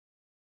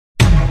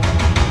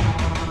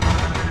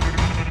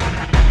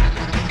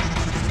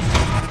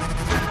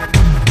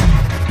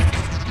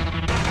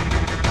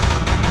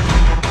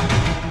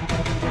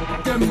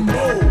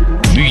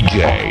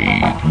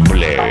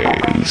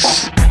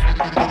BleSs.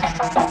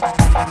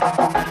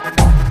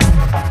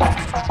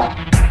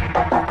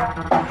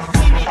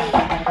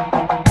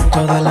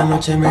 Toda la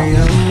noche me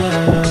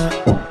llama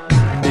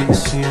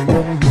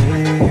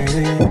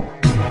diciéndome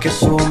que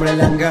su hombre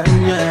la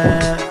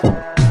engaña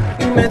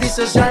y me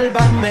dice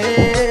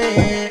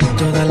sálvame.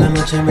 Toda la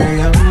noche me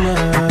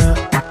llama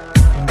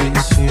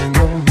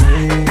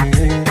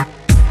diciéndome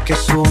que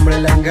su hombre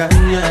la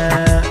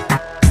engaña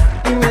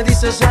y me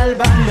dice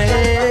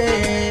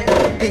sálvame.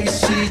 Y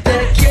si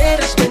te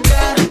quieres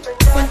vengar,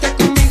 cuenta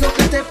conmigo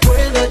que te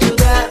puedo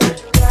ayudar.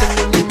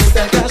 Tengo en mi mente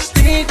el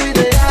castigo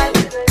ideal,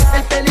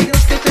 el peligro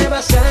es que te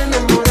vas a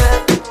enamorar.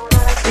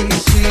 Y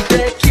si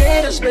te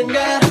quieres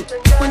vengar,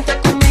 cuenta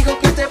conmigo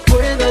que te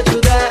puedo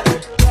ayudar.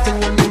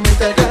 Tengo en mi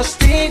mente el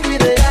castigo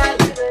ideal,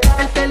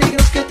 el peligro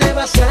es que te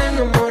vas a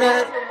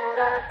enamorar.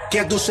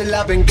 Que dulce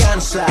la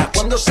venganza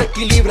cuando se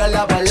equilibra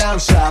la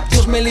balanza.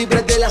 Dios me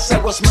libre de las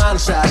aguas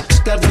mansas.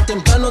 Tarde o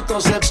temprano todo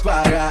se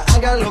paga.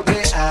 Haga lo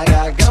que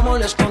haga,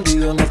 hagámoslo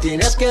escondido, no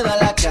tienes que dar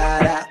la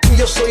cara.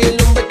 Yo soy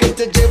el hombre que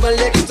te lleva al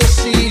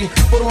éxtasis.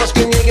 Por más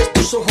que niegues,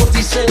 tus ojos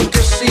dicen que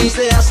sí.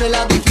 Se hace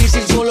la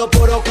difícil solo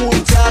por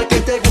ocultar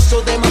que te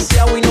gustó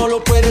demasiado y no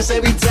lo puedes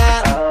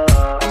evitar.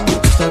 Me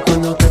gusta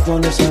cuando te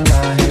pones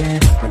salvaje,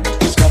 cuando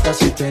te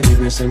escapas y te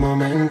vives el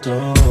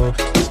momento.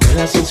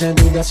 Las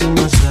encendidas y un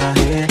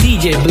masaje.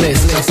 DeeJay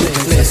BleSs.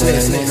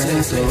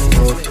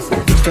 Me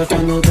gusta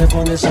cuando te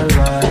pones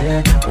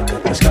salvaje, cuando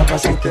te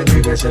escapas y te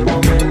vives el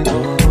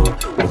momento.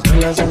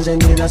 Las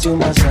encendidas y un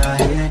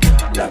masaje,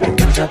 la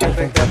venganza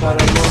perfecta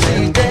para el momento.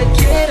 Si te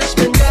quieres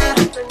vengar,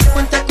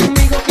 cuenta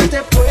conmigo que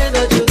te puedo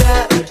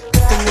ayudar.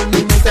 Tengo en mi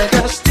mente el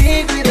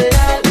castigo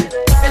ideal,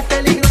 el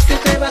peligro es que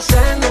te vas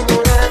a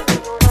enamorar.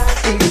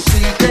 Y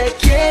si te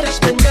quieres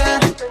vengar,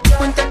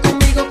 cuenta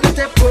conmigo que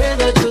te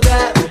puedo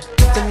ayudar.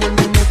 Tengo en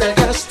mi mente el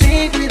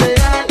castigo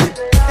ideal,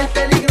 el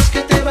peligro es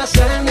que te vas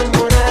a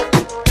enamorar.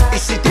 Y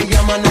si te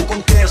llama no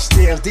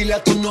contestes, dile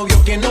a tu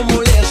novio que no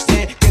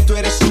moleste, que tú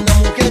eres una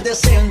mujer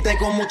decente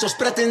con muchos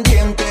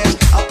pretendientes.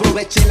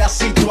 Aproveche la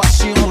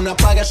situación,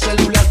 apaga el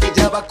celular que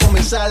ya va a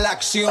comenzar la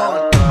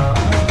acción.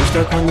 Me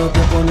gusta cuando te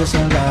pones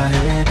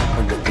salvaje,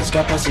 cuando te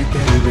escapas y te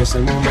vives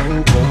el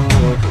momento.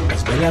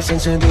 Las velas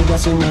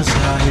encendidas y un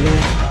masaje,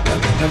 la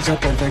venganza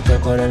perfecta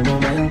para el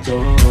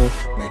momento.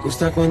 Me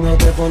gusta cuando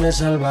te pones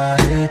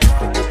salvaje,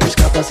 cuando te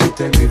escapas y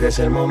te vives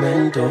el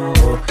momento.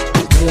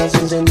 Las velas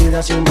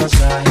encendidas y un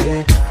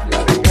masaje,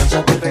 la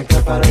venganza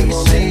perfecta para el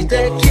momento. Y si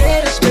te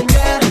quieres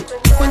vengar,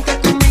 cuenta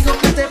conmigo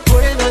que te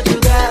puedo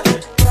ayudar.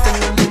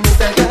 Tengo en mi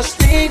mente el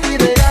castigo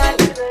ideal,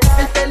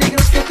 el peligro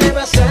es que te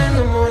vas a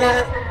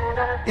enamorar.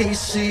 Y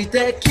si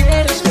te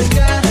quieres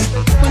vengar,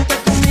 cuenta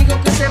conmigo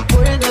que te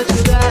puedo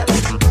ayudar.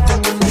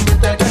 Tengo en mi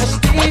mente el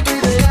castigo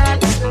ideal,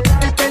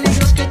 el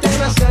peligro es que te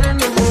vas a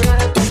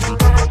enamorar.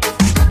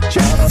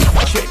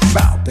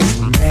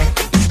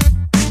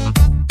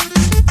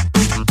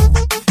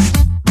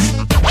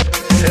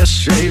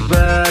 Es J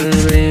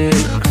Balvin,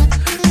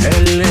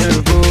 el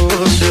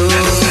negocio.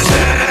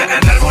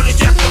 En el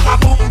boliche toma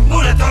pum,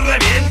 pum, esto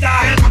revienta.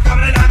 El más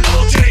cabre de la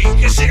noche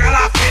y que siga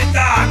la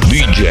fiesta.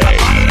 DeeJay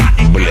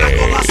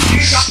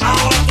BleSs.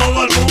 Ahora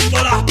todo el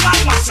mundo las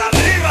palmas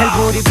arriba. El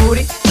booty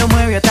booty lo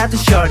mueve hasta tu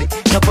shorty.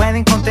 No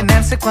pueden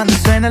contenerse cuando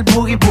suena el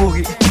Booggie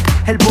Booggie.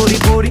 El booty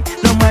booty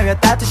lo mueve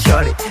hasta tu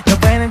shorty. No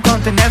pueden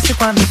contenerse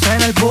cuando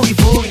suena el Booggie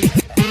Booggie.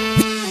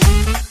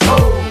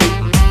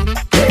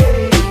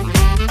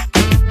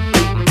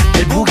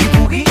 El Booggie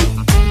Booggie.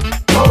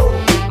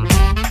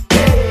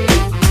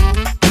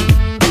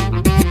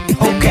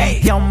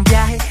 Ok, ya un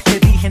viaje, le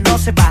dije no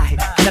se baje.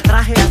 La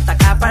traje hasta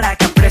acá para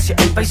que aprecie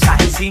el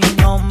paisaje. Si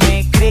no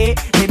me cree,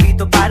 le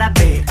invito para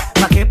ver.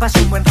 Pa' que pase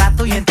un buen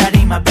rato y en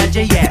tarima ve al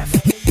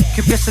JF.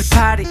 Que empiece el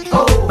party,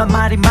 va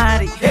mari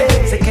mari.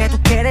 Sé que tú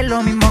quieres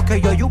lo mismo que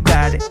yo, you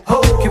got it.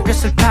 Que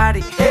empiece el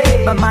party,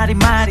 va mari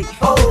mari.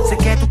 Sé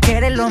que tú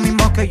quieres lo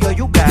mismo que yo,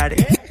 you got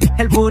it.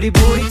 El booty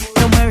booty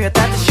lo mueve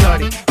hasta tu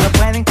shorty. No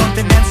pueden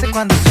contenerse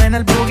cuando suena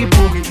el Booggie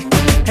Booggie.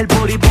 El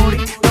booty booty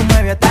lo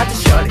mueve hasta tu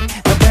shorty.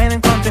 No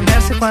pueden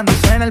contenerse cuando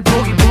suena el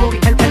Booggie Boogie.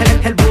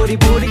 El booty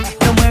booty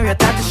lo mueve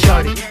hasta tu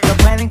shorty. No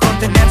pueden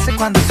contenerse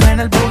cuando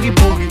suena el Booggie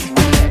Boogie.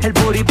 El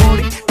booty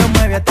booty lo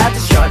mueve hasta tu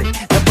shorty.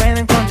 No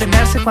pueden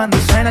contenerse cuando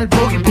suena el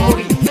Booggie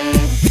Boogie.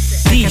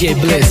 DeeJay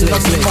BleSs.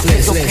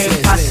 ¿Qué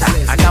pasa?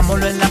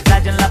 Hagámoslo en la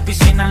playa, en la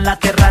piscina, en la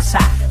terraza.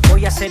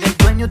 Voy a ser el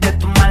dueño de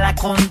tu mala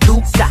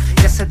conducta.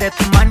 Ya sé de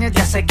tu maña,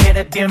 ya sé que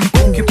eres bien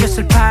boom. Que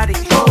empiece el party,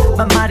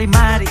 va mari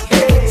mari.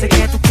 Sé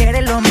que tú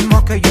quieres lo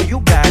mismo que yo, you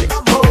got it.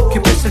 Que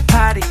empiece el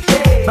party,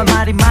 va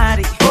mari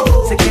mari.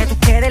 Sé que tú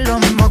quieres lo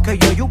mismo que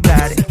yo, you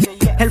got it.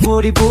 El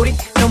booty booty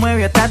lo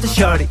mueve hasta tu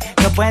shorty.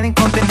 No pueden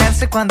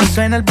contenerse cuando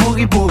suena el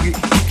Booggie Booggie.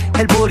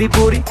 El booty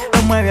booty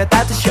lo mueve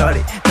hasta tu shorty.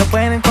 No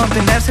pueden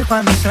contenerse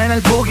cuando suena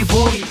el Booggie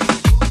Booggie.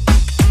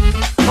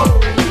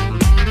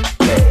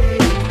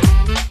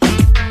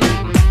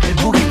 El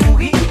Booggie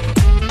Booggie.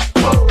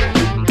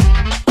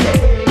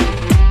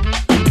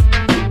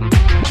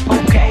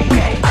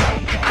 Okay.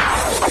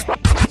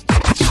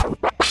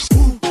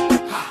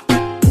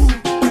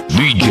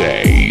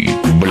 DeeJay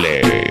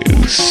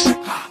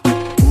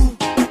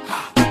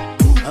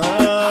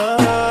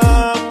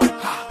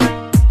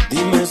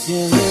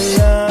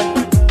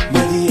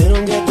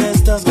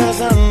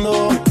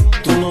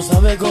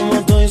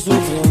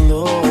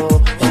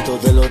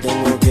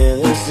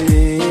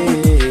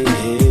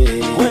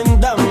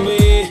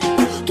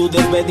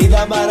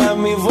despedida para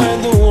mí fue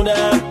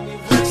dura.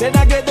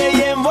 ¿Será que te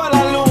llevo a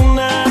la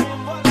luna?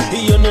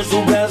 Y yo no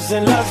supe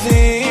hacerlo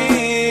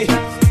así.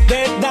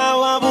 Te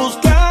estaba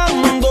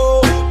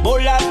buscando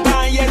por la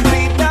calle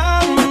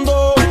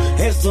gritando.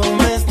 Eso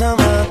me está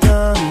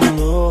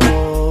matando.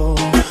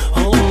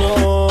 Oh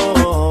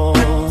no.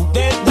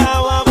 Te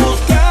estaba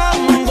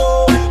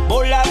buscando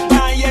por la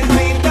calle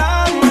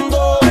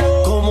gritando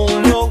como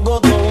un loco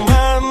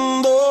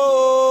tomando.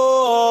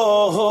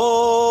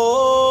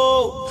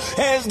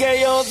 Es que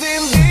yo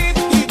sin ti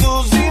y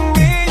tú sin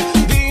mí,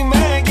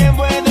 dime quién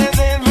puede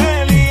ser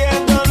feliz.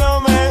 Esto no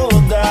me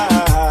gusta,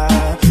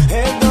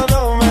 esto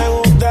no me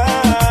gusta.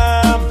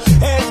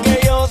 Es que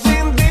yo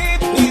sin ti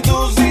y tú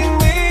sin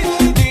mí,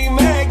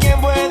 dime quién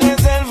puede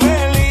ser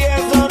feliz.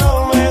 Esto no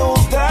me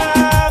gusta,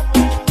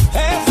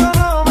 eso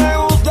no me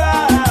gusta.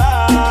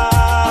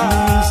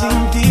 Sin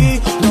ti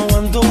no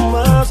aguanto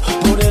más,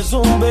 por eso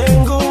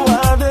vengo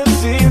a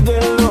decirte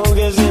lo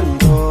que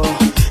siento.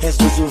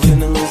 Estoy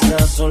sufriendo en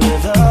esta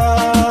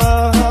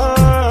soledad.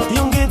 Y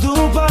aunque tu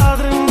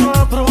padre no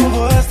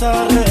aprobó esta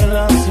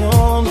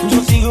relación,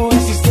 yo sigo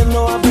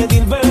insistiendo a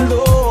pedir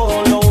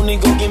perdón. Lo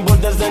único que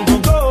importa es en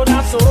tu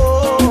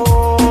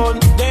corazón.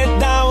 Te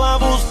estaba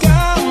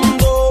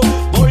buscando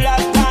por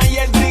las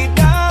calles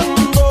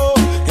gritando.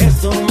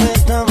 Esto me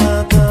está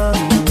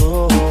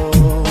matando.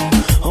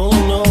 Oh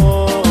no.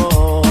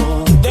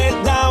 Te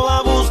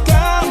estaba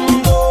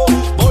buscando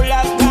por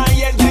las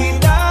calles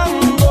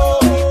gritando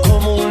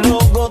como un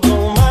loco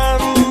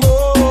tomando.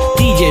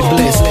 DJ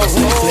BleSs.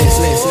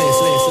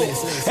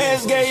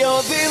 Es que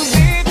yo sin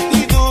ti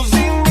y tú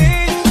sin mí,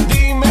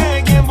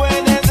 dime quién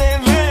puede ser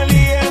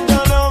feliz. Esto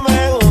no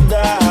me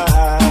gusta,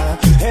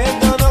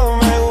 esto no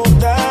me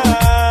gusta.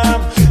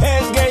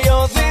 Es que yo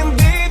sin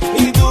ti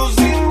y tú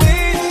sin mí,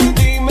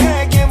 dime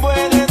quién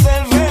puede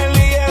ser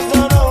feliz. Esto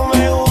no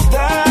me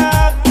gusta,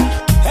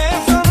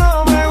 eso no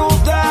me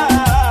gusta.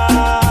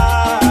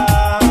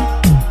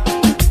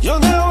 Yo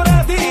de ahora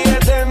a ti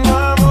eterno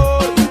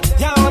amor,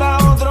 y ahora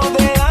otro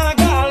te da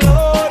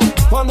calor.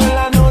 Cuando en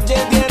la noche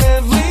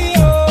tienes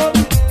frío,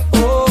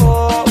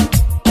 oh,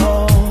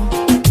 oh.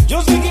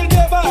 Yo sé que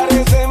te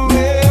parece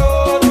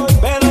mejor,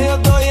 pero yo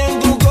estoy en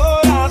tu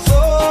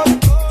corazón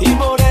y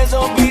por eso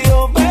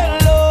pido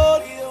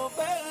perdón.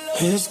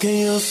 Es que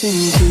yo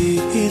sin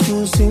ti y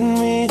tú sin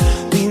mí,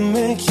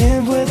 dime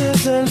quién puede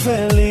ser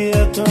feliz.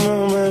 Esto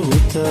no me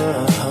gusta.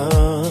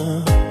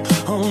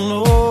 Oh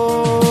no.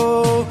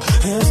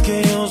 Es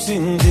que yo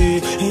sin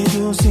ti y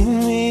tú sin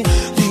mí,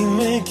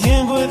 dime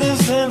quién puede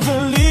ser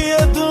feliz.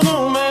 Esto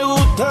no me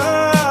gusta.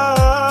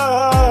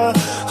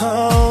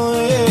 Oh,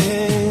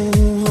 yeah.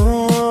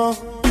 Oh.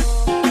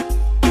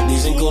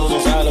 Dicen que uno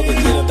no sabe lo que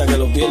tiene hasta que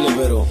lo pierde,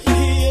 pero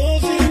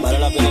vale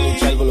la pena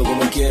luchar por lo que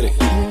uno quiere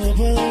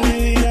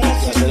y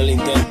hacer el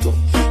intento.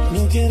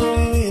 No quiero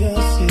vivir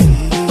así.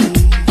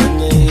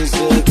 Me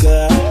dice acá,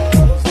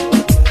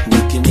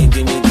 Nicky,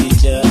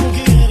 ya.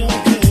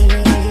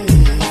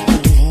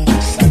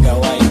 Saca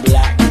white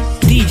black.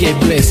 DJ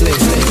BleSs.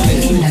 La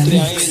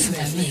industria ahí.